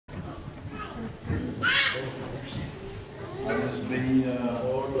be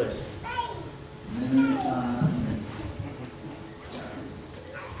Lord bless him. many times.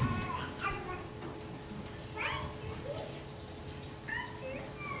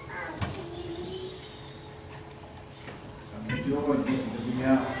 I've enjoyed getting to be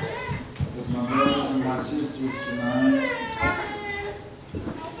out with my brothers and my sisters tonight.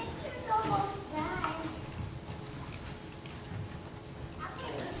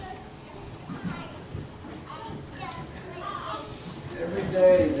 Every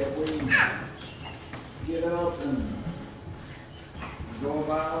day that we get up and go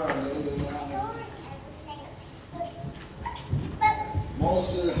about our daily life,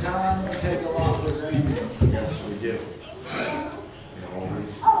 most of the time we take a lot for granted. Yes, we do.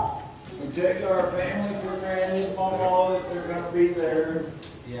 Always. We take our family for granted, Mama, that they're going to be there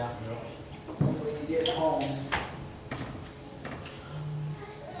Yeah. when you get home.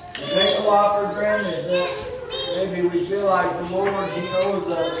 We take a lot for granted that maybe we feel like the Lord, He knows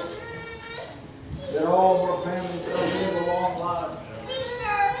us, that all of our families going to live a long life.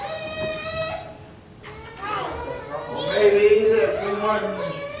 Or maybe that we wouldn't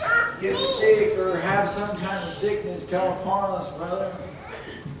get sick or have some kind of sickness come upon us, brother.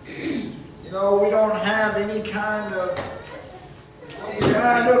 You know, we don't have any kind of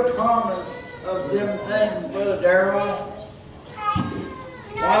promise of them things, Brother Darrell.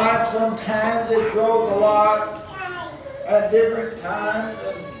 Life sometimes it grows a lot at different times,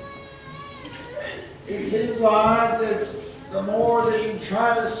 and it seems like that the more that you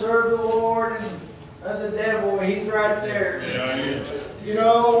try to serve the Lord and the devil, he's right there. Yeah, he is. You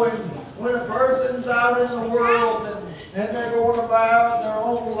know, when a person's out in the world and they're going about their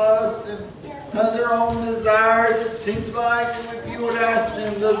own lust and their own desires, it seems like if you would ask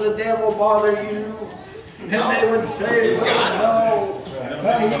them, does the devil bother you? And they would say, well, no.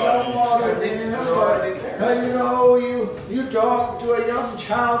 He don't bother them, but you know, you talk to a young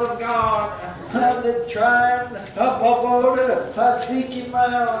child of God that's trying to seek Him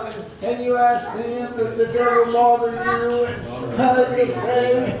out, and you ask them, does the devil bother you? And they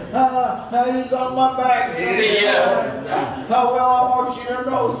say, he's on my back. Well, I want you to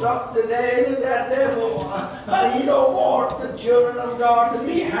know something today, that devil, he don't want the children of God to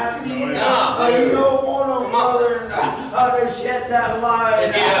be happy. He don't want them, brother, to shed that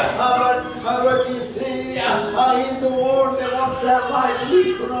light. But you see, he's the one that wants that light to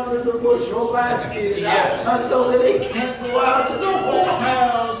be put under the bushel basket, so that it can't go out to the whole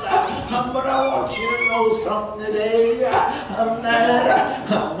house. But I want you to know something today, that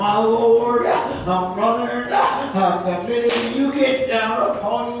my Lord, brother, the minute you get down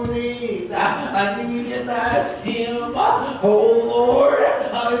upon your knees and you begin to ask Him, oh Lord,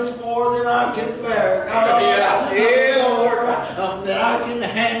 it's more than I can bear. Lord, that I can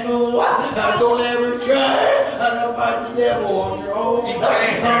handle. Don't ever try to fight the devil on your own.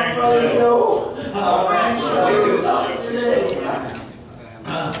 Brother Joe,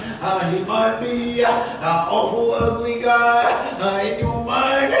 he might be an awful ugly guy in your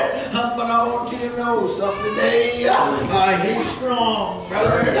mind, but I want you to know something today. He's strong,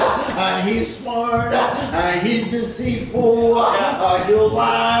 brother. He's smart. He's deceitful. He'll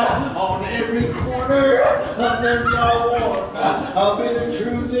lie on every corner. There's no one a bit of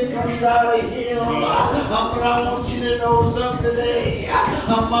truth that comes out of him. But I want you to know something today.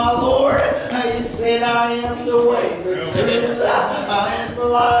 My Lord, He said, I am the way, the truth, and the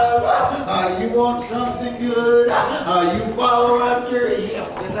life. You want something good, you follow after Him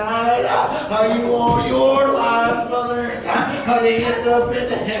tonight. You want your life, brother, to end up in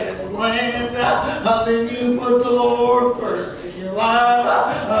heaven's land. Then you put the Lord first in your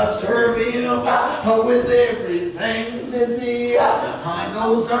life. Serve Him with everything, says He. I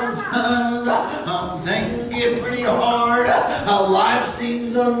know sometimes things get pretty hard. Life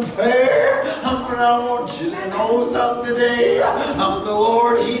seems unfair. But I want you to know something today. The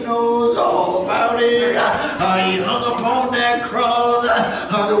Lord, He knows all about it. He hung upon that cross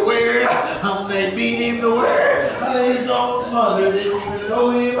to where they beat Him, to where His own mother didn't even know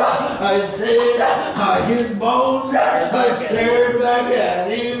Him. I said His bones stared back at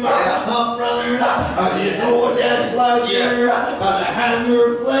Him. Brother, do you know what that's like there? To have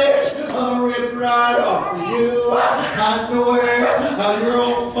your flesh ripped right off of you. I know where your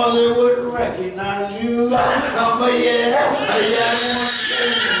own mother wouldn't recognize you. But yet, one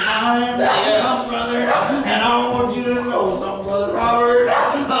thing in mind, brother, and I want you to know something, Brother Robert.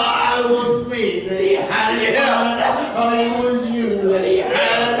 It was me that He had in mind. It was you that He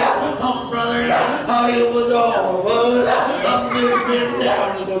had, brother. It was all of us that been down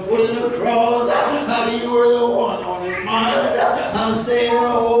to the foot of the cross. You were the one on His mind. I'm saying,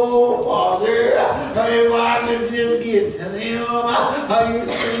 oh Father, if I could just get to them. You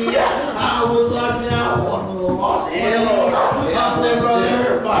see, I was like that one little lost one. Their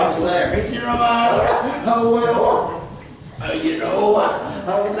brother Mike was preaching about. Well, you know,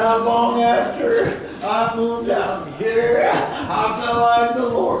 not long after I moved down here, I felt like the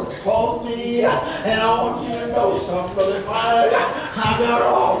Lord called me, and I want you to know something, Brother Mike. I got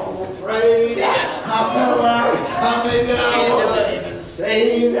awful afraid. I felt like maybe I wasn't even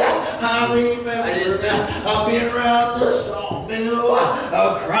saved. I remember being around the sawmill,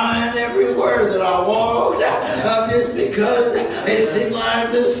 crying everywhere that I walked, just because it seemed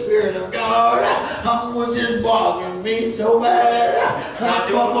like the Spirit of God was just bothering me so bad.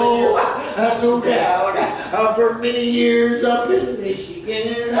 No doubt, for many years up in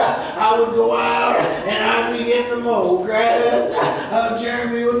Michigan, I would go out and I'd begin to mow grass.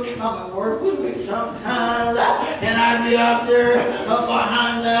 Jeremy would come and work with me sometimes, and I'd be out there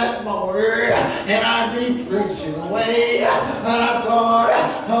behind that mower, and I'd be preaching away. And I thought,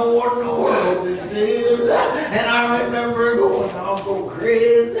 what in the world this is? And I remember going to Uncle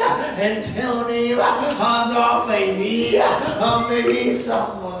Chris and telling him I thought maybe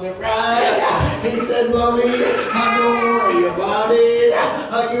something wasn't right. He said, buddy, don't worry about it.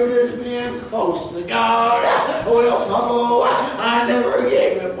 You're just being close to God. Well, Papa, I never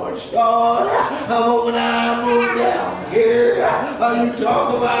gave it much thought. But when I moved down here, you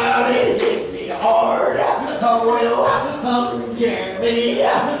talk about it hit me hard. Jeremy,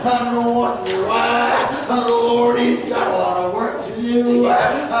 no wonder why. The Lord, He's got a lot of work to do. He's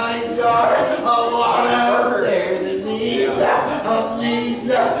got a lot out there that needs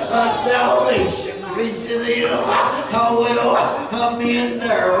salvation. Reach to them. Me and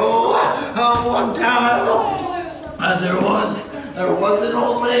Daryl, one time there was an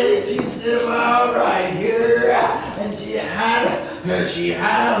old lady. She said about right here, and she had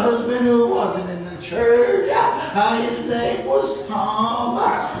a husband who wasn't in the church. His name was Tom,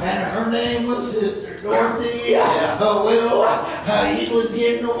 and her name was Sister Dorothy. He was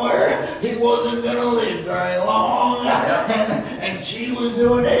getting to where he wasn't going to live very long, and she was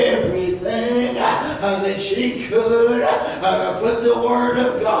doing everything that she could to put the Word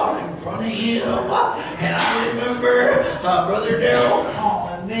of God in front of him. And I remember Brother Daryl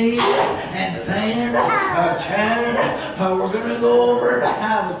calling me and saying, Chad, we're going to go over to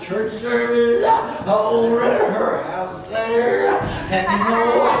have a church service over at her house there. And you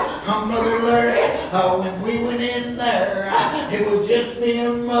know, Brother Larry, when we went in there, it was just me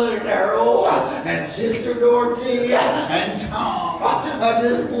and Mother Darrell and Sister Dorothy and Tom.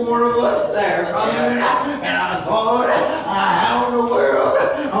 Just four of us there, Mother. And I thought, how in the world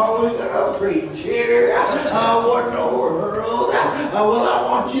are we going to preach here? What in the world? Well, I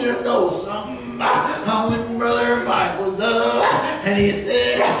want you to know something. When Brother Mike was up and he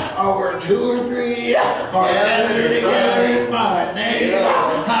said, where two or three are gathered together in my name,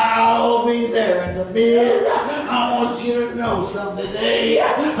 I'll be there in the midst. I want you to know something today.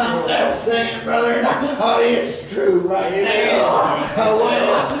 That saying, brother, it's true right now.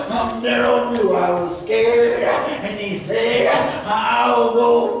 Daryl knew I was scared, and he said, I'll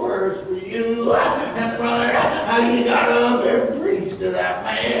go first for you. And brother, you got up and preached to that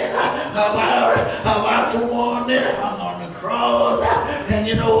man about the one that hung on the cross. And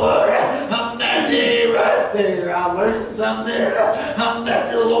you know what? That day right there, I learned something.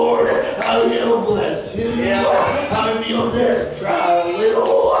 That the Lord, He'll bless you. If you'll just try a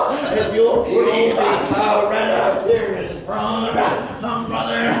little, if you'll put Him right out there in front.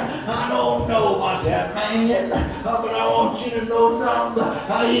 Brother, I don't know about that man, but I want you to know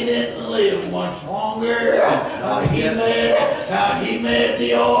something. He didn't live much longer. He met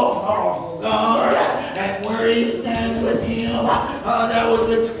the all-powerful God, and where he stands with Him, that was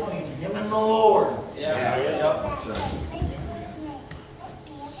between him and the Lord.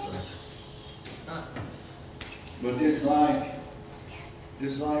 But just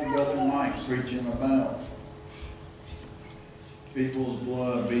like Brother Mike preaching about people's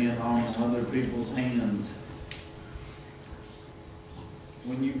blood being on other people's hands,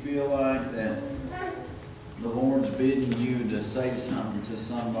 when you feel like that the Lord's bidding you to say something to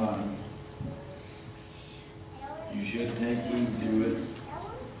somebody, you should take heed to it.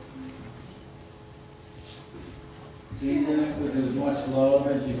 Season it with as much love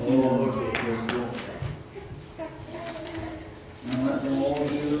as you can. And let the Lord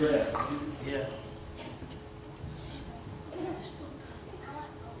do the rest. Yeah.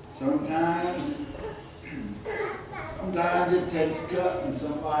 Sometimes it takes cutting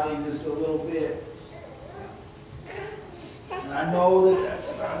somebody just a little bit. And I know that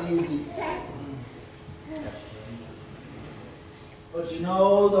that's not easy. But you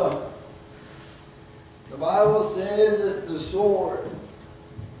know, The Bible says that the sword,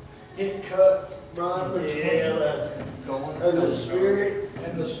 it cuts right between the spirit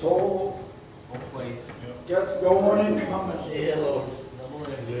and the soul. Gets going and coming.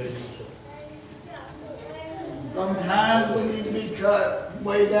 Sometimes we need to be cut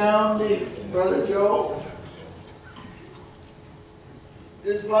way down deep, Brother Joe.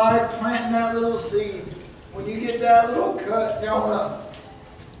 It's like planting that little seed. When you get that little cut down up,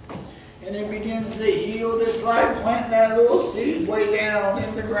 and it begins to heal, just like planting that little seed way down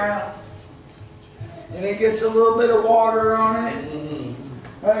in the ground. And it gets a little bit of water on it.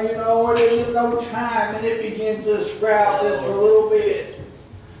 You know, it isn't no time, and it begins to sprout just a little bit.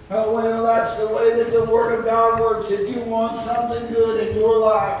 Well, that's the way that the Word of God works. If you want something good in your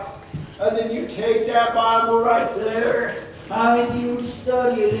life, then you take that Bible right there, and you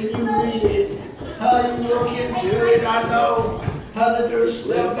study it and you read it. You look into it. I know that there's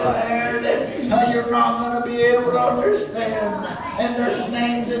stuff in there that you're not going to be able to understand. And there's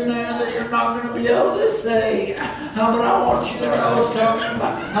names in there that you're not going to be able to say. But I want you to know something.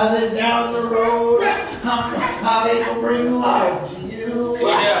 That down the road, it'll bring life to you. It'll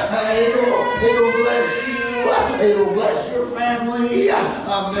bless you. It'll bless your family.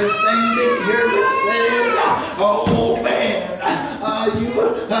 There's things in here that says, oh man,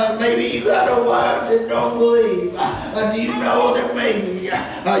 maybe you got a wife that don't believe. And you know that maybe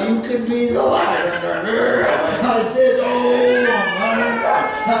you could be the light under her. It says,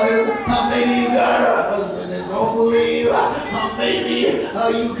 maybe you got a husband that don't believe. Maybe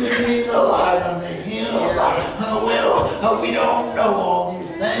you could be the light under him. Well, we don't know all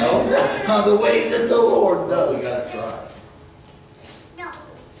these things the way that the Lord does. We gotta try.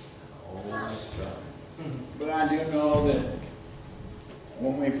 But I do know that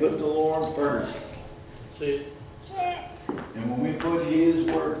when we put the Lord first, and when we put His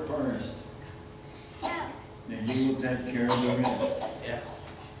Word first, then He will take care of the rest.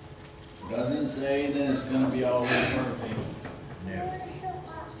 It doesn't say that it's going to be always perfect.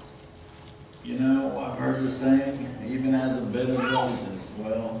 You know, I've heard the saying, even as a bed of roses,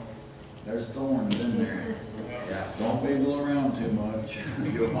 well, there's thorns in there. Don't wiggle around too much.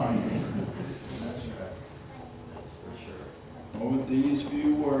 You'll find them. That's right. That's for sure. Well, with these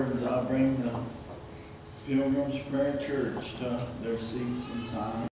few words, I bring the Pilgrim's Prayer Church to their seats in silence.